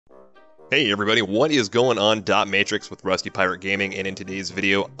Hey everybody, what is going on? Matrix with Rusty Pirate Gaming, and in today's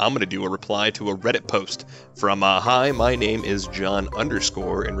video, I'm going to do a reply to a Reddit post from hi, my name is John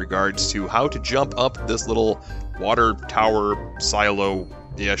 _ in regards to how to jump up this little water tower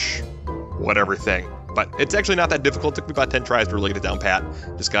silo-ish whatever thing. But it's actually not that difficult. It took me about 10 tries to really get it down pat.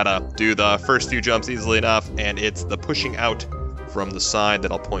 Just gotta do the first few jumps easily enough, and it's the pushing out from the side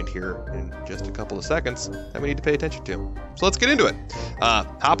that I'll point here in just a couple of seconds that we need to pay attention to. So let's get into it.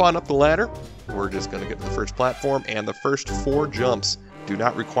 Hop on up the ladder. We're just going to get to the first platform, and the first 4 jumps do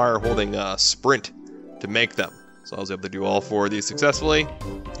not require holding sprint to make them. So I was able to do all 4 of these successfully.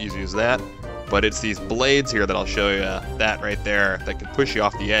 Easy as that. But it's these blades here that I'll show you, that right there, that can push you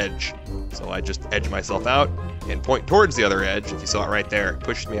off the edge. So I just edge myself out and point towards the other edge. If you saw it right there, it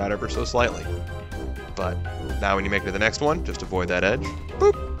pushed me out ever so slightly. But now when you make it to the next one, just avoid that edge.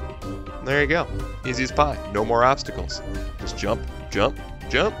 Boop! There you go. Easy as pie. No more obstacles. Just jump, jump,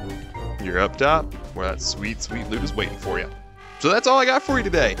 jump. You're up top, where that sweet, sweet loot is waiting for you. So that's all I got for you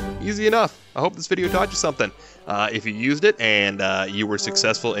today. Easy enough. I hope this video taught you something. If you used it and you were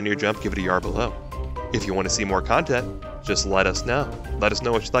successful in your jump, give it a yard below. If you want to see more content, just let us know. Let us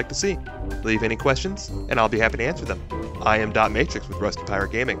know what you'd like to see. Leave any questions, and I'll be happy to answer them. I am Matrix with Rusty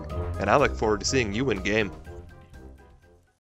Pirate Gaming, and I look forward to seeing you in game.